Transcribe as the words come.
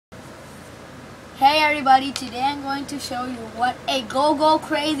Hey everybody, today I'm going to show you what a Gogo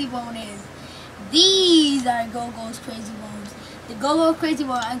Crazybone is. These are Gogo's Crazybones. The Gogo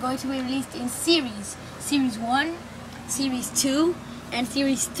Crazybone are going to be released in series. Series 1, Series 2, and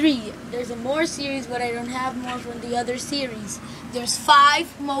Series 3. There's a more series, but I don't have more from the other series. There's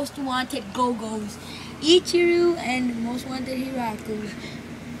 5 most wanted Gogos. Ichiru and most wanted hero actors.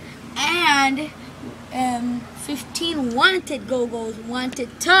 And 15 wanted Gogos,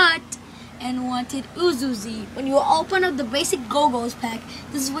 wanted Tut, and wanted Uzuzi. When you open up the basic Gogos pack,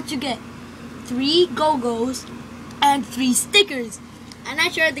 this is what you get. 3 Gogos and 3 stickers. I'm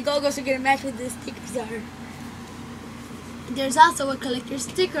not sure if the Gogos are going to match what the stickers are. There's also a collector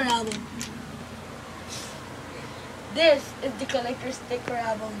sticker album. This is the collector sticker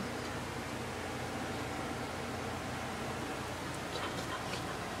album.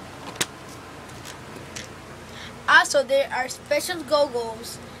 Also, there are special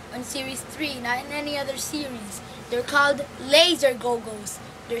Gogos on Series 3, not in any other series. They're called Laser Gogos.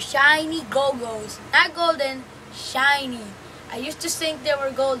 They're shiny Gogos. Not golden, shiny. I used to think they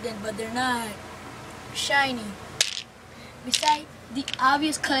were golden, but they're not. Shiny. Besides the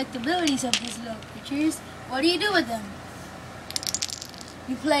obvious collectabilities of these little creatures, what do you do with them?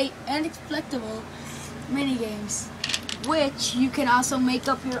 You play inexplicable minigames, which you can also make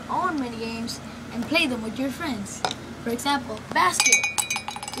up your own minigames and play them with your friends. For example, basket.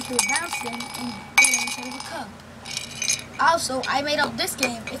 You can bounce them and get them inside of a cup. Also, I made up this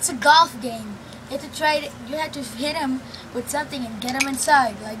game. It's a golf game. You have to hit them with something and get them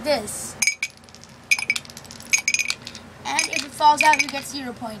inside, like this. And if it falls out, you get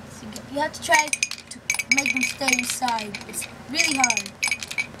 0 points. You have to try to make them stay inside. It's really hard.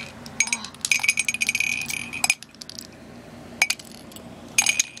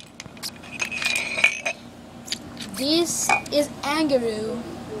 This is Angaru.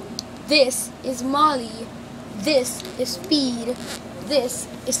 This is Molly. This is Speed. This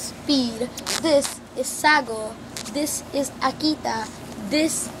is Speed. This is Sago. This is Akita.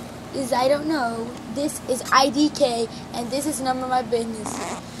 This is I don't know. This is IDK. And this is none of my business.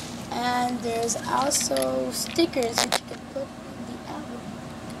 And there's also stickers which you can put in the album.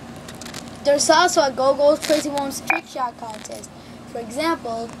 There's also a Gogo Crazybones trick shot contest. For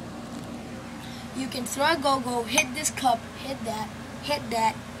example, you can throw a Gogo, hit this cup, hit that, hit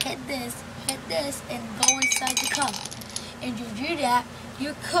this, and go inside the cup. And if you do that,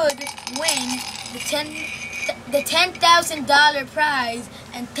 you could win the $10,000 prize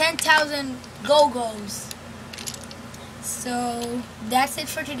and 10,000 Gogos. So that's it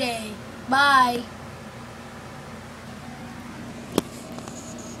for today. Bye.